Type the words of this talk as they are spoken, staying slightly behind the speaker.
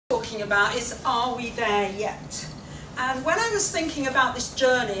talking about is, are we there yet? And when I was thinking about this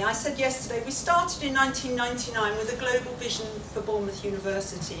journey, I said yesterday, we started in 1999 with a global vision for Bournemouth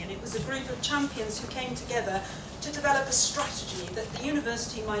University, and it was a group of champions who came together to develop a strategy that the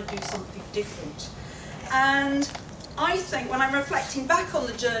university might do something different. And I think when I'm reflecting back on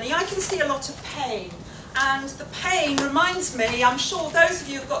the journey, I can see a lot of pain. And the pain reminds me, I'm sure those of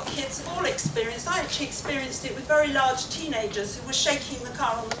you who've got kids have all experienced, I actually experienced it with very large teenagers who were shaking the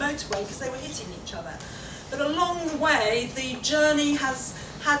car on the motorway because they were hitting each other. But along the way, the journey has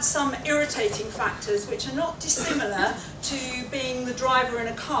had some irritating factors which are not dissimilar to being the driver in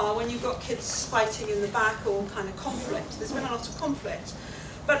a car when you've got kids fighting in the back or kind of conflict. There's been a lot of conflict.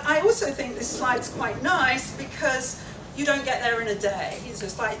 But I also think this slide's quite nice because you don't get there in a day. It's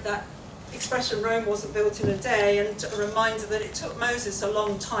just like that expression, Rome wasn't built in a day, and a reminder that it took Moses a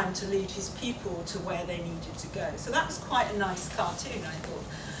long time to lead his people to where they needed to go. So that was quite a nice cartoon, I thought.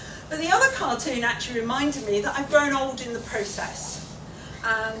 But the other cartoon actually reminded me that I've grown old in the process.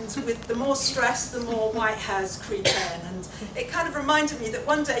 And with the more stress, the more white hairs creep in. And it kind of reminded me that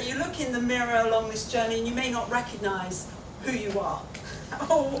one day you look in the mirror along this journey and you may not recognise who you are,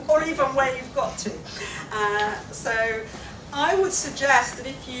 or even where you've got to. So I would suggest that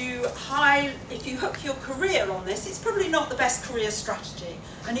if you hook your career on this, it's probably not the best career strategy.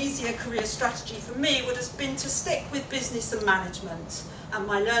 An easier career strategy for me would have been to stick with business and management and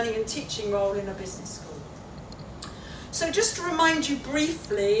my learning and teaching role in a business school. So just to remind you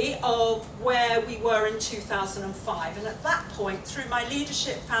briefly of where we were in 2005, and at that point, through my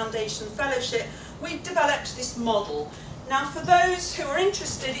Leadership Foundation Fellowship, we developed this model. Now for those who are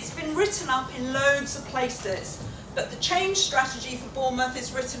interested, it's been written up in loads of places. But the change strategy for Bournemouth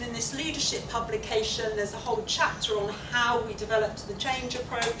is written in this leadership publication. There's a whole chapter on how we developed the change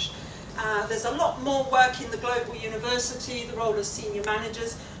approach. There's a lot more work in the Global University, the role of senior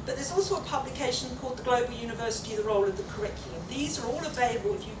managers, but there's also a publication called the Global University, the role of the curriculum. These are all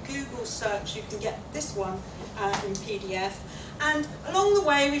available. If you Google search, you can get this one in PDF. And along the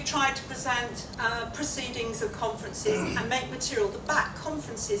way, we've tried to present proceedings of conferences and make material. The back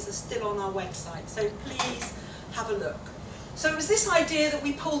conferences are still on our website, so please have a look. So it was this idea that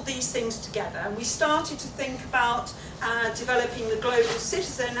we pulled these things together, and we started to think about developing the global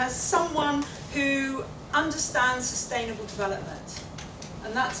citizen as someone who understands sustainable development.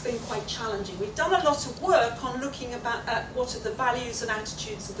 And that's been quite challenging. We've done a lot of work on looking at what are the values and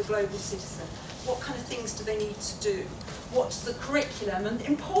attitudes of the global citizen. What kind of things do they need to do? What's the curriculum? And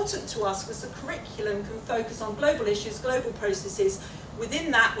important to us was the curriculum can focus on global issues, global processes.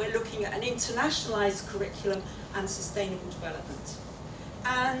 Within that, we're looking at an internationalised curriculum and sustainable development.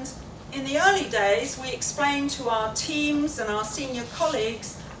 And in the early days, we explained to our teams and our senior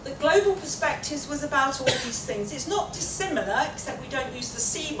colleagues that global perspectives was about all these things. It's not dissimilar, except we don't use the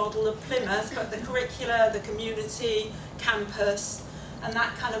C model of Plymouth, but the curricula, the community, campus, and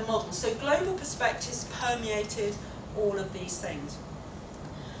that kind of model. So global perspectives permeated all of these things.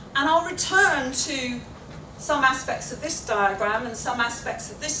 And I'll return to some aspects of this diagram and some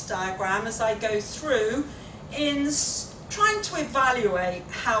aspects of this diagram as I go through in trying to evaluate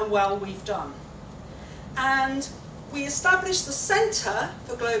how well we've done. And we established the Centre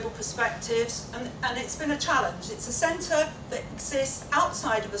for Global Perspectives, and it's been a challenge. It's a centre that exists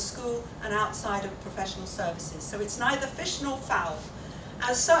outside of a school and outside of professional services. So it's neither fish nor fowl.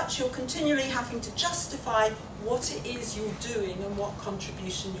 As such, you're continually having to justify what it is you're doing and what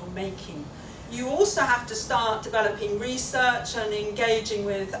contribution you're making. You also have to start developing research and engaging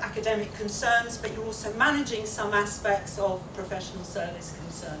with academic concerns, but you're also managing some aspects of professional service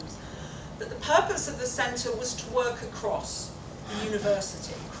concerns. But the purpose of the centre was to work across the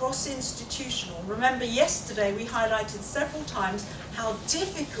university, cross-institutional. Remember, yesterday we highlighted several times how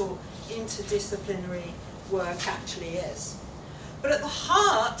difficult interdisciplinary work actually is. But at the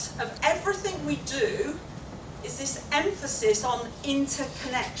heart of everything we do is this emphasis on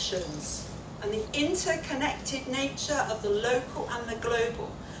interconnections and the interconnected nature of the local and the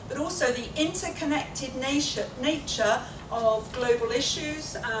global, but also the interconnected nature of global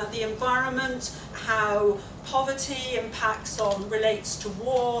issues, the environment, how poverty relates to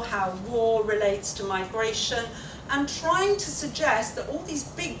war, how war relates to migration, and trying to suggest that all these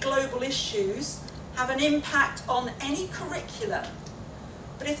big global issues have an impact on any curriculum.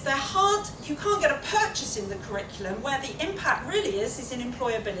 But if they're hard, you can't get a purchase in the curriculum. Where the impact really is in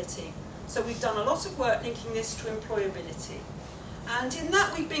employability. So we've done a lot of work linking this to employability. And in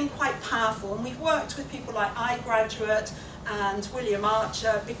that we've been quite powerful, and we've worked with people like iGraduate and William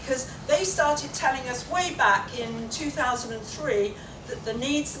Archer, because they started telling us way back in 2003, that the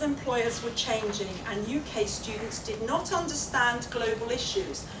needs of employers were changing and UK students did not understand global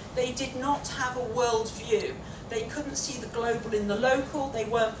issues. They did not have a world view. They couldn't see the global in the local, they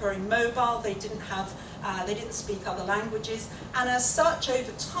weren't very mobile, they didn't speak other languages, and as such,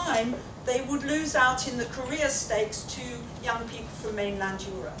 over time, they would lose out in the career stakes to young people from mainland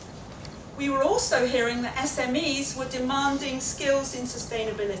Europe. We were also hearing that SMEs were demanding skills in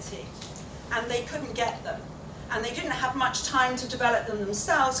sustainability, and they couldn't get them. And they didn't have much time to develop them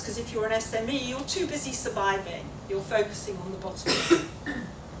themselves, because if you're an SME, you're too busy surviving. You're focusing on the bottom line.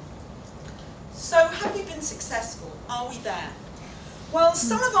 So have we been successful? Are we there? Well,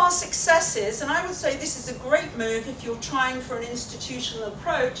 some of our successes, and I would say this is a great move if you're trying for an institutional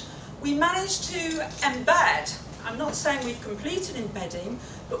approach, we managed to embed. I'm not saying we've completed embedding,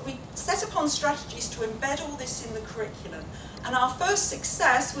 but we set upon strategies to embed all this in the curriculum. And our first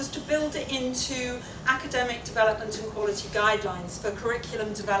success was to build it into academic development and quality guidelines for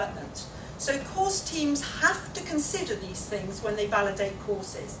curriculum development. So course teams have to consider these things when they validate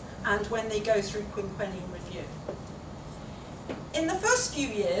courses and when they go through quinquennial review. In the first few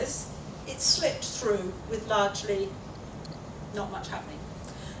years, it slipped through with largely not much happening.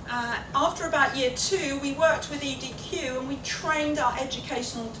 After about year 2, we worked with EDQ and we trained our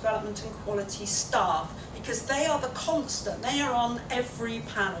educational development and quality staff, because they are the constant. They are on every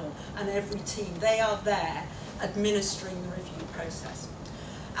panel and every team. They are there administering the review process.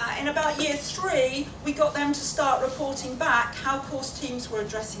 In about year 3, we got them to start reporting back how course teams were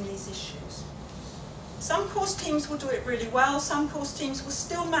addressing these issues. Some course teams will do it really well. Some course teams will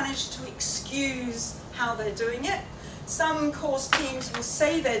still manage to excuse how they're doing it. Some course teams will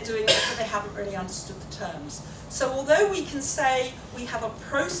say they're doing it, but they haven't really understood the terms. So although we can say we have a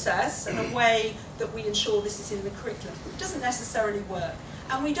process and a way that we ensure this is in the curriculum, it doesn't necessarily work.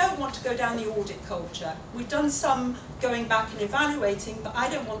 And we don't want to go down the audit culture. We've done some going back and evaluating, but I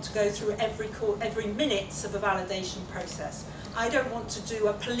don't want to go through every minute of a validation process. I don't want to do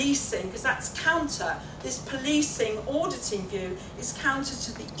a policing, because that's counter. This policing, auditing view is counter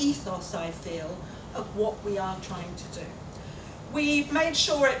to the ethos, I feel, of what we are trying to do. We've made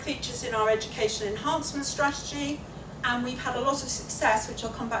sure it features in our education enhancement strategy, and we've had a lot of success, which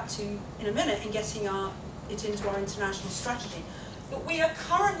I'll come back to in a minute, in getting it into our international strategy. But we are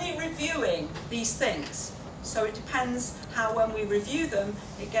currently reviewing these things. So it depends how, when we review them,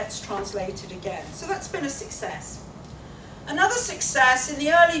 it gets translated again. So that's been a success. Another success, in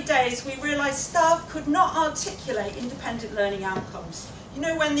the early days, we realised staff could not articulate independent learning outcomes. You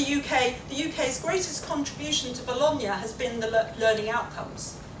know, when the UK's greatest contribution to Bologna has been the learning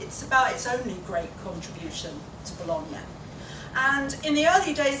outcomes. It's about its only great contribution to Bologna. And in the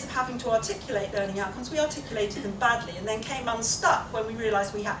early days of having to articulate learning outcomes, we articulated them badly and then came unstuck when we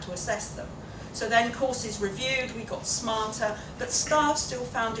realised we had to assess them. So then courses reviewed, we got smarter, but staff still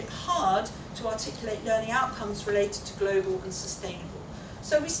found it hard to articulate learning outcomes related to global and sustainable.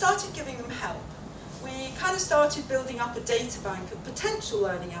 So we started giving them help. We kind of started building up a data bank of potential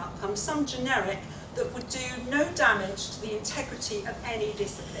learning outcomes, some generic, that would do no damage to the integrity of any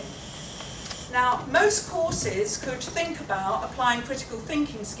discipline. Now, most courses could think about applying critical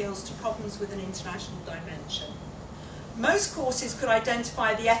thinking skills to problems with an international dimension. Most courses could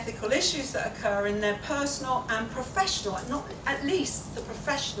identify the ethical issues that occur in their personal and professional, not at least the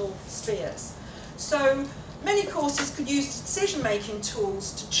professional spheres. So many courses could use decision-making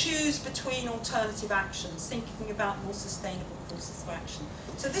tools to choose between alternative actions, thinking about more sustainable courses of action.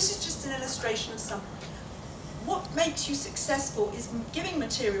 So this is just an illustration of something. What makes you successful is giving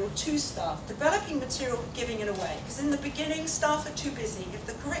material to staff, developing material, giving it away. Because in the beginning, staff are too busy. If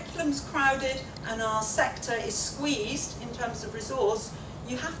the curriculum's crowded and our sector is squeezed in terms of resource,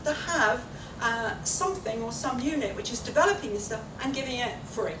 you have to have something or some unit which is developing this stuff and giving it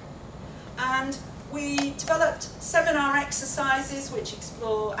free. And we developed seminar exercises which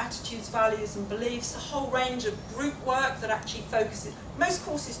explore attitudes, values and beliefs, a whole range of group work that actually focuses. Most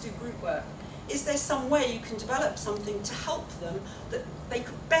courses do group work. Is there some way you can develop something to help them that they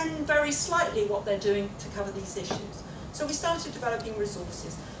could bend very slightly what they're doing to cover these issues? So we started developing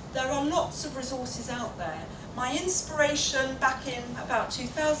resources. There are lots of resources out there. My inspiration back in about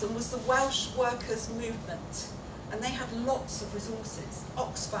 2000 was the Welsh workers' movement, and they had lots of resources.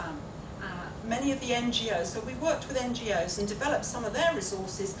 Oxfam, many of the NGOs. So we worked with NGOs and developed some of their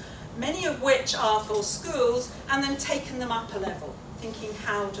resources, many of which are for schools, and then taken them up a level, thinking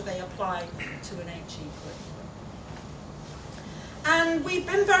how do they apply to an HE curriculum. And we've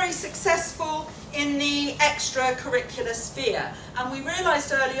been very successful in the extracurricular sphere. And we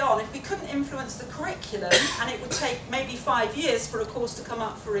realised early on, if we couldn't influence the curriculum, and it would take maybe 5 years for a course to come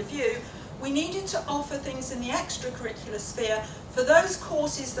up for review, we needed to offer things in the extracurricular sphere for those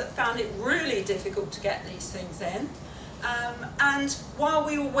courses that found it really difficult to get these things in, and while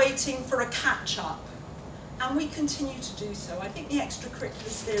we were waiting for a catch-up. And we continue to do so. I think the extracurricular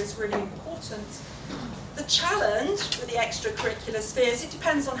sphere is really important. The challenge with the extracurricular spheres, it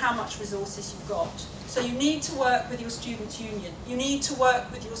depends on how much resources you've got. So you need to work with your student union. You need to work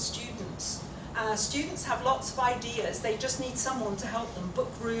with your students. Students have lots of ideas. They just need someone to help them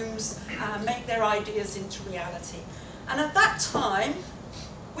book rooms, make their ideas into reality. And at that time,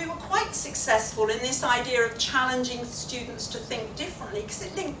 we were quite successful in this idea of challenging students to think differently, because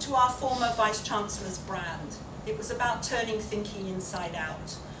it linked to our former Vice-Chancellor's brand. It was about turning thinking inside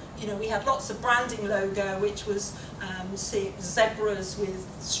out. You know, we had lots of branding logo, which was zebras with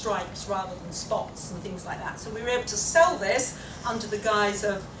stripes rather than spots and things like that. So we were able to sell this under the guise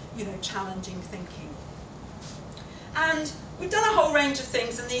of, you know, challenging thinking. And we've done a whole range of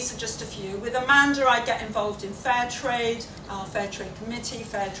things, and these are just a few. With Amanda, I get involved in Fair Trade, our Fair Trade Committee,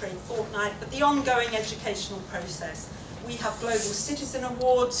 Fair Trade Fortnight, but the ongoing educational process. We have Global Citizen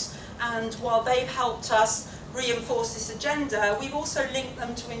Awards, and while they've helped us reinforce this agenda, we've also linked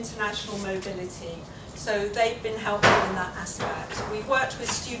them to international mobility. So they've been helpful in that aspect. We've worked with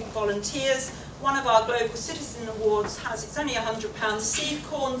student volunteers. One of our Global Citizen Awards has, it's only £100, seed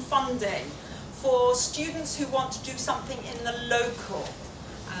corn funding for students who want to do something in the local,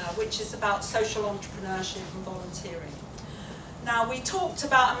 which is about social entrepreneurship and volunteering. Now, we talked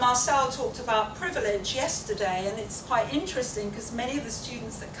about, and Marcel talked about privilege yesterday, and it's quite interesting because many of the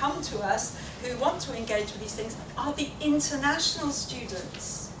students that come to us who want to engage with these things are the international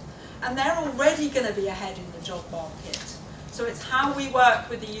students, and they're already going to be ahead in the job market. So it's how we work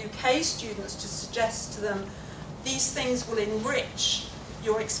with the UK students to suggest to them these things will enrich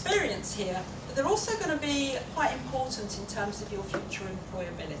your experience here, but they're also going to be quite important in terms of your future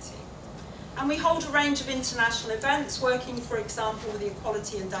employability. And we hold a range of international events, working, for example, with the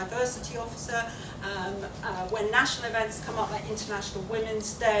Equality and Diversity Officer. When national events come up, like International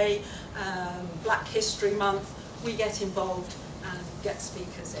Women's Day, Black History Month, we get involved and get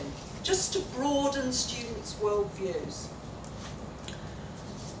speakers in, just to broaden students' worldviews.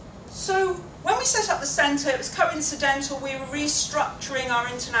 So when we set up the centre, it was coincidental, we were restructuring our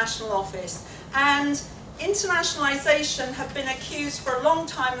international office, and internationalisation had been accused for a long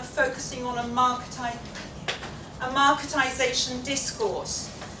time of focusing on a marketisation discourse.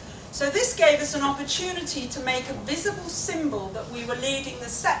 So this gave us an opportunity to make a visible symbol that we were leading the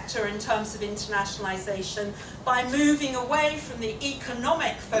sector in terms of internationalisation by moving away from the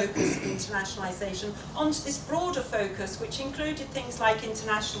economic focus of internationalisation onto this broader focus, which included things like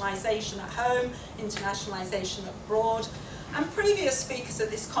internationalisation at home, internationalisation abroad. And previous speakers at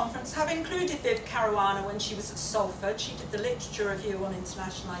this conference have included Viv Caruana when she was at Salford. She did the literature review on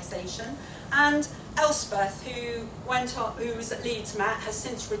internationalisation. And Elspeth, who was at Leeds Met, has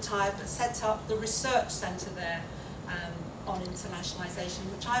since retired but set up the research centre there on internationalisation,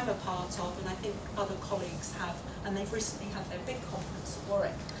 which I'm a part of, and I think other colleagues have, and they've recently had their big conference at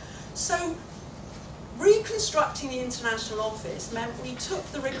Warwick. So reconstructing the international office meant we took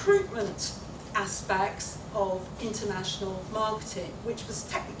the recruitment aspects of international marketing, which was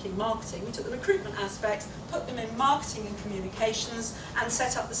technically marketing. We took the recruitment aspects, put them in marketing and communications, and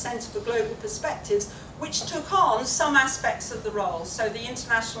set up the Centre for Global Perspectives, which took on some aspects of the role. So the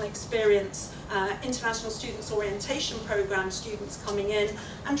international experience, international students orientation programme, students coming in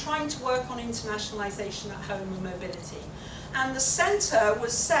and trying to work on internationalisation at home and mobility. And the centre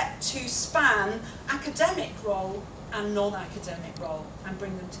was set to span academic role and non-academic role and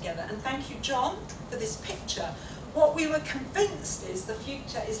bring them together. And thank you, John, for this picture. What we were convinced is the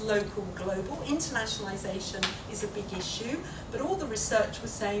future is local global. Internationalisation is a big issue, but all the research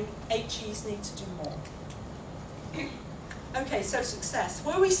was saying HEs need to do more. Okay, so success.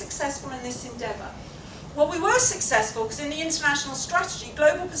 Were we successful in this endeavour? Well, we were successful because in the international strategy,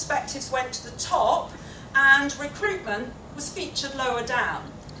 global perspectives went to the top and recruitment was featured lower down.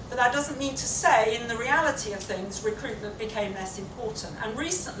 But that doesn't mean to say, in the reality of things, recruitment became less important. And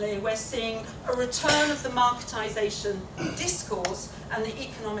recently, we're seeing a return of the marketisation discourse and the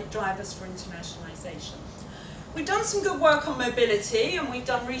economic drivers for internationalisation. We've done some good work on mobility, and we've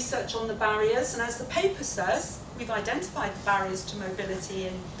done research on the barriers. And as the paper says, we've identified the barriers to mobility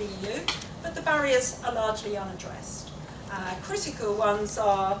in BU, but the barriers are largely unaddressed. Critical ones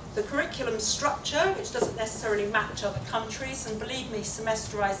are the curriculum structure, which doesn't necessarily match other countries, and believe me,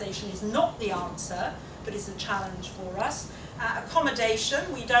 semesterisation is not the answer, but is a challenge for us. Accommodation,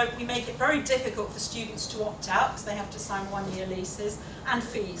 we make it very difficult for students to opt out because they have to sign one-year leases, and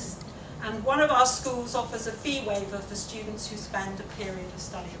fees. And one of our schools offers a fee waiver for students who spend a period of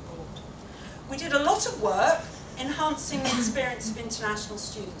study abroad. We did a lot of work enhancing the experience of international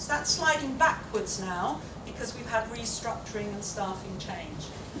students. That's sliding backwards now because we've had restructuring and staffing change.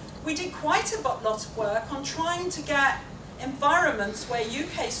 We did quite a lot of work on trying to get environments where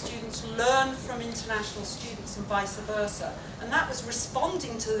UK students learn from international students and vice versa. And that was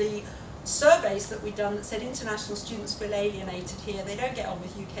responding to the surveys that we've done that said international students feel alienated here. They don't get on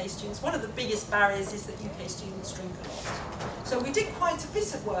with UK students. One of the biggest barriers is that UK students drink a lot. So we did quite a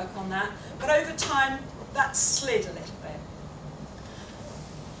bit of work on that, but over time that slid a little bit.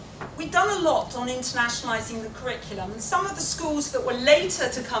 We've done a lot on internationalising the curriculum, and some of the schools that were later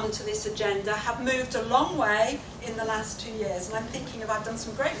to come to this agenda have moved a long way in the last 2 years. And I'm thinking I've done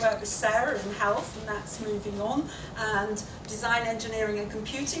some great work with Sarah in health, and that's moving on, and design, engineering and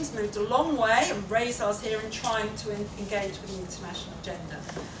computing's moved a long way, and Razar's here in trying to engage with the international agenda.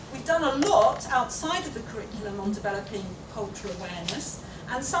 We've done a lot outside of the curriculum on developing cultural awareness,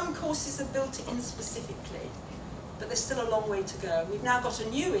 and some courses have built it in specifically. But there's still a long way to go. We've now got a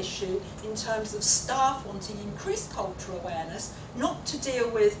new issue in terms of staff wanting increased cultural awareness, not to deal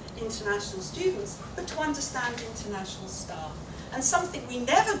with international students, but to understand international staff. And something we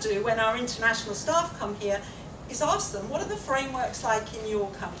never do when our international staff come here is ask them, what are the frameworks like in your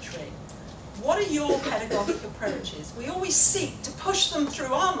country? What are your pedagogic approaches? We always seek to push them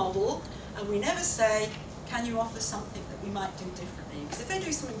through our model, and we never say, can you offer something that we might do differently? Because if they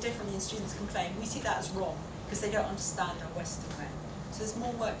do something differently and students complain, we see that as wrong, because they don't understand our Western way. So there's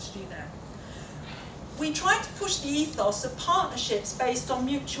more work to do there. We try to push the ethos of partnerships based on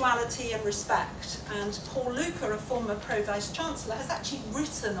mutuality and respect. And Paul Luca, a former Pro-Vice Chancellor, has actually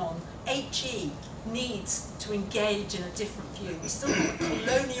written on HE needs to engage in a different view. We still have a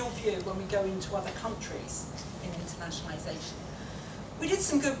colonial view when we go into other countries in internationalisation. We did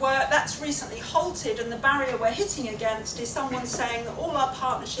some good work, that's recently halted, and the barrier we're hitting against is someone saying that all our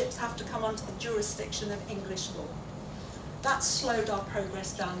partnerships have to come under the jurisdiction of English law. That's slowed our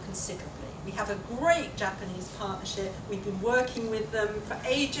progress down considerably. We have a great Japanese partnership, we've been working with them for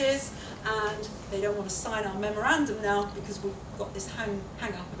ages, and they don't want to sign our memorandum now because we've got this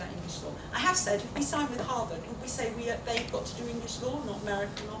hang-up about English law. I have said, if we sign with Harvard, would we say they've got to do English law, not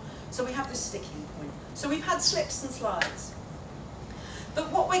American law? So we have this sticking point. So we've had slips and slides. But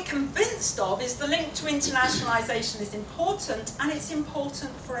what we're convinced of is the link to internationalisation is important, and it's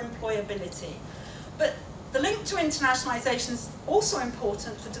important for employability. But the link to internationalisation is also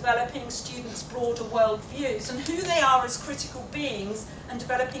important for developing students' broader world views and who they are as critical beings, and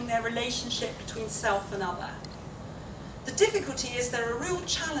developing their relationship between self and other. The difficulty is there are real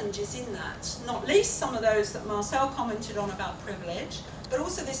challenges in that, not least some of those that Marcel commented on about privilege, but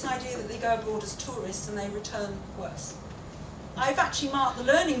also this idea that they go abroad as tourists and they return worse. I've actually marked the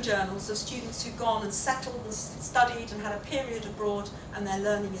learning journals of students who've gone and settled and studied and had a period abroad, and their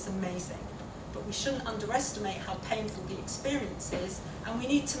learning is amazing. But we shouldn't underestimate how painful the experience is, and we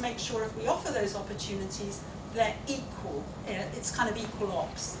need to make sure if we offer those opportunities, they're equal. It's kind of equal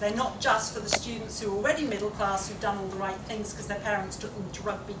ops. They're not just for the students who are already middle class, who've done all the right things because their parents took them to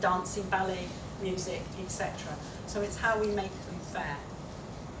rugby, dancing, ballet, music, etc. So it's how we make them fair.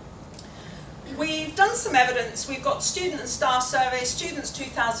 We've done some evidence. We've got student and staff surveys. Students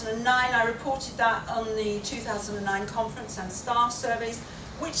 2009, I reported that on the 2009 conference, and staff surveys,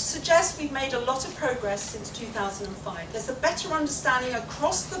 which suggests we've made a lot of progress since 2005. There's a better understanding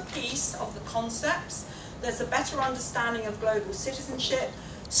across the piece of the concepts. There's a better understanding of global citizenship.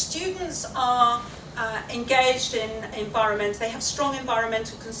 Students are engaged in environment. They have strong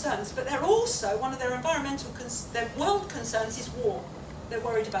environmental concerns, but they're also, one of their their world concerns is war. They're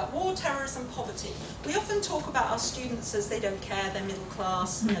worried about war, terrorism, poverty. We often talk about our students as they don't care, they're middle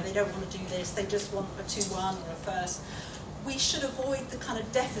class, you know, they don't want to do this, they just want a 2-1 or a first. We should avoid the kind of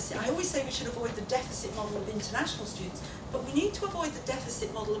deficit. I always say we should avoid the deficit model of international students, but we need to avoid the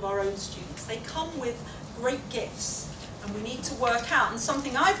deficit model of our own students. They come with great gifts, and we need to work out, and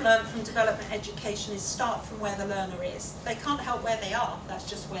something I've learned from development education is start from where the learner is. They can't help where they are, that's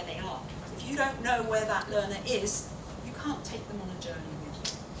just where they are. If you don't know where that learner is, you can't take them on a journey.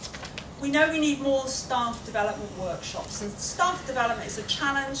 We know we need more staff development workshops, and staff development is a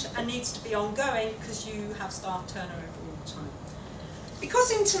challenge and needs to be ongoing because you have staff turnover all the time.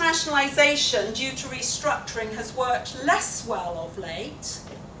 Because internationalisation, due to restructuring, has worked less well of late,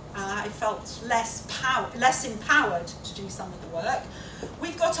 I felt less empowered to do some of the work.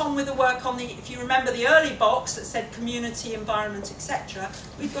 We've got on with the work on the, if you remember the early box that said community, environment, etc.,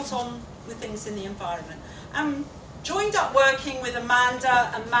 we've got on with things in the environment. Joined up working with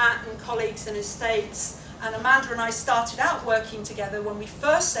Amanda and Matt and colleagues in estates, and Amanda and I started out working together when we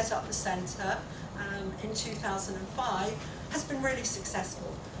first set up the centre in 2005, has been really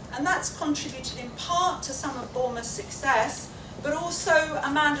successful. And that's contributed in part to some of Bournemouth's success, but also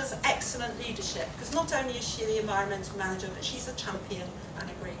Amanda's excellent leadership, because not only is she the environmental manager, but she's a champion and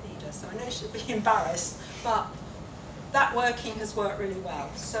a great leader. So I know she'll be embarrassed, but that working has worked really well.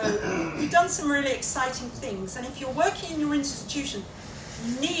 So we've done some really exciting things. And if you're working in your institution,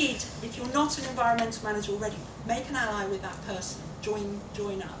 you need, if you're not an environmental manager already, make an ally with that person.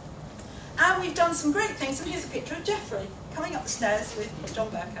 Join up. And we've done some great things. And here's a picture of Jeffrey coming up the stairs with John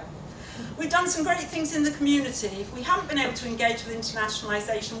Burkow. We've done some great things in the community. If we haven't been able to engage with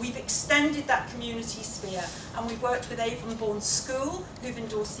internationalisation, we've extended that community sphere, and we've worked with Avonbourne School, who've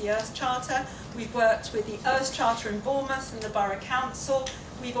endorsed the Earth Charter. We've worked with the Earth Charter in Bournemouth and the Borough Council.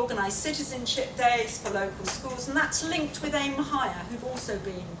 We've organised citizenship days for local schools, and that's linked with Aim Higher, who've also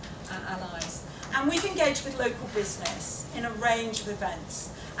been allies. And we've engaged with local business in a range of events.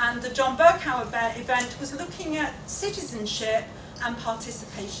 And the John Burkow event was looking at citizenship and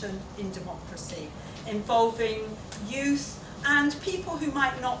participation in democracy, involving youth and people who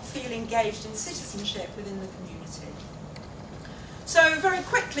might not feel engaged in citizenship within the community. So very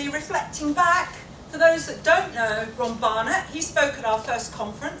quickly, reflecting back, for those that don't know Ron Barnett, he spoke at our first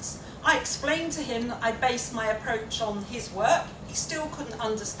conference. I explained to him that I based my approach on his work. He still couldn't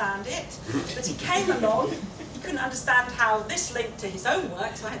understand it, but he came along. He couldn't understand how this linked to his own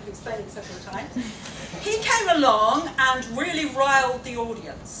work, so I had to explain it several times. He came along and really riled the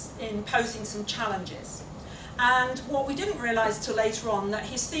audience in posing some challenges. And what we didn't realise till later on, that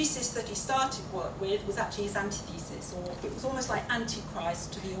his thesis that he started work with was actually his antithesis, or it was almost like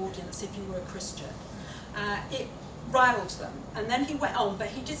Antichrist to the audience if you were a Christian. It riled them, and then he went on, but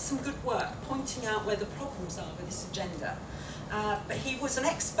he did some good work pointing out where the problems are with this agenda. But he was an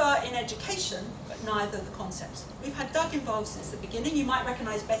expert in education, but neither the concepts. We've had Doug involved since the beginning. You might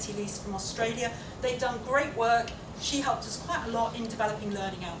recognise Betty Lees from Australia. They've done great work. She helped us quite a lot in developing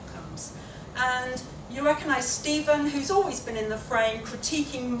learning outcomes. And you recognise Stephen, who's always been in the frame,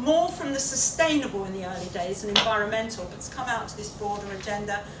 critiquing more from the sustainable in the early days and environmental, but's come out to this broader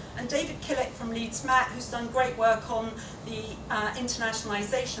agenda. And David Killick from Leeds Met, who's done great work on the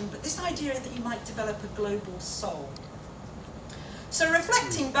internationalisation, but this idea that you might develop a global soul. So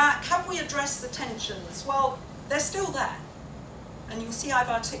reflecting back, have we addressed the tensions? Well, they're still there. And you'll see I've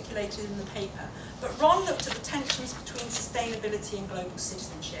articulated in the paper. But Ron looked at the tensions between sustainability and global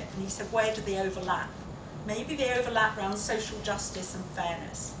citizenship, and he said, where do they overlap? Maybe they overlap around social justice and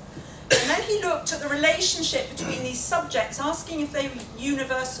fairness. And then he looked at the relationship between these subjects, asking if they were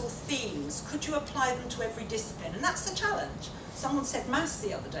universal themes. Could you apply them to every discipline? And that's the challenge. Someone said maths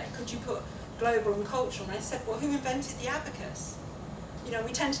the other day. Could you put global and cultural? And I said, well, who invented the abacus? You know,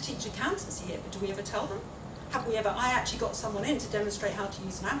 we tend to teach accountancy here, but do we ever tell them? Have we ever? I actually got someone in to demonstrate how to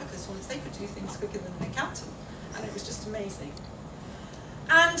use an abacus once. They could do things quicker than an accountant, and it was just amazing.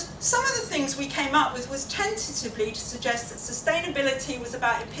 And some of the things we came up with was tentatively to suggest that sustainability was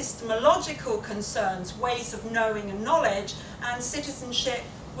about epistemological concerns, ways of knowing and knowledge, and citizenship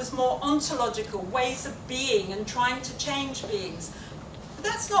was more ontological, ways of being and trying to change beings. But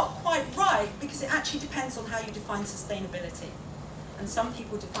that's not quite right, because it actually depends on how you define sustainability. And some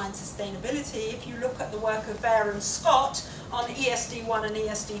people define sustainability, if you look at the work of Bear and Scott on ESD1 and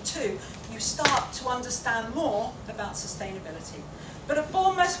ESD2, you start to understand more about sustainability. But at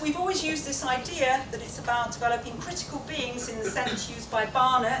Bournemouth, we've always used this idea that it's about developing critical beings in the sense used by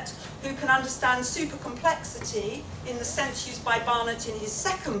Barnett, who can understand super complexity in the sense used by Barnett in his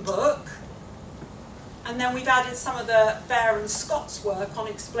second book. And then we've added some of the Bear and Scott's work on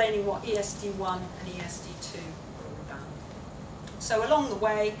explaining what ESD1 and ESD2 are all about. So along the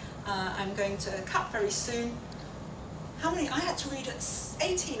way, I'm going to cut very soon. How many? I had to read at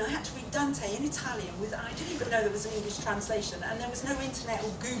 18, I had to read Dante in Italian. I didn't even know there was an English translation, and there was no internet or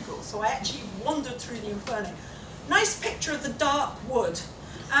Google, so I actually wandered through the Inferno. Nice picture of the dark wood.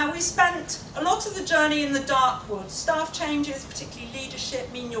 We spent a lot of the journey in the dark wood. Staff changes, particularly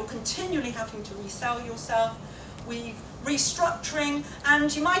leadership, mean you're continually having to resell yourself. We've restructuring,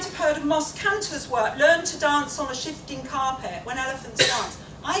 and you might have heard of Moss Cantor's work, Learn to Dance on a Shifting Carpet, When Elephants Dance.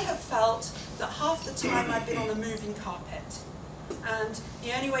 I have felt that half the time I've been on a moving carpet, and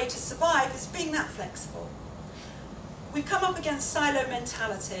the only way to survive is being that flexible. We've come up against silo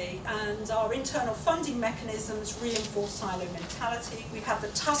mentality, and our internal funding mechanisms reinforce silo mentality. We've had the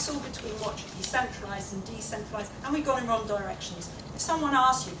tussle between what should be centralised and decentralised, and we've gone in wrong directions. If someone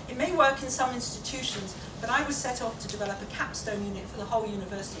asks you, it may work in some institutions, but I was set off to develop a capstone unit for the whole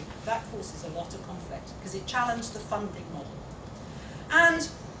university. That causes a lot of conflict, because it challenged the funding model. And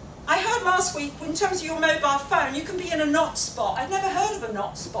I heard said last week, in terms of your mobile phone, you can be in a not spot. I've never heard of a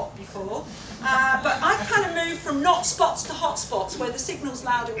not spot before, but I've kind of moved from not spots to hot spots where the signal's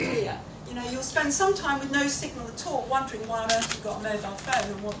loud and clear. You know, you'll spend some time with no signal at all, wondering why on earth you've got a mobile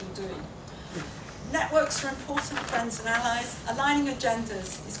phone and what you're doing. Networks are important, friends and allies. Aligning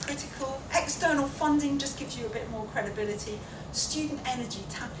agendas is critical. External funding just gives you a bit more credibility. Student energy,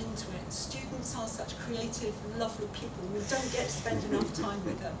 tap into it. Students are such creative, lovely people. We don't get to spend enough time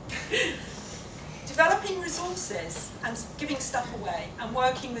with them. Developing resources and giving stuff away and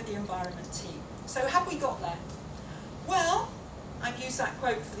working with the environment team. So have we got there? Well, I've used that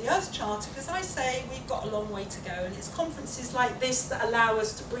quote for the Earth Charter because I say we've got a long way to go, and it's conferences like this that allow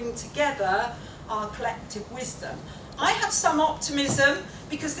us to bring together our collective wisdom. I have some optimism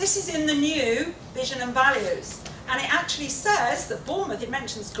because this is in the new vision and values, and it actually says that Bournemouth, it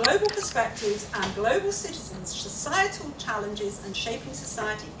mentions global perspectives and global citizens, societal challenges and shaping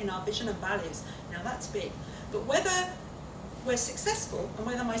society in our vision and values. Now that's big, but whether we're successful and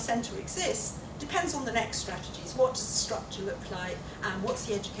whether my centre exists depends on the next strategies. What does the structure look like, and what's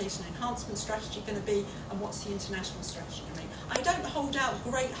the education enhancement strategy going to be, and what's the international strategy going to be? I don't hold out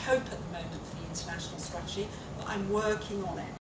great hope at the moment for the international strategy, but I'm working on it.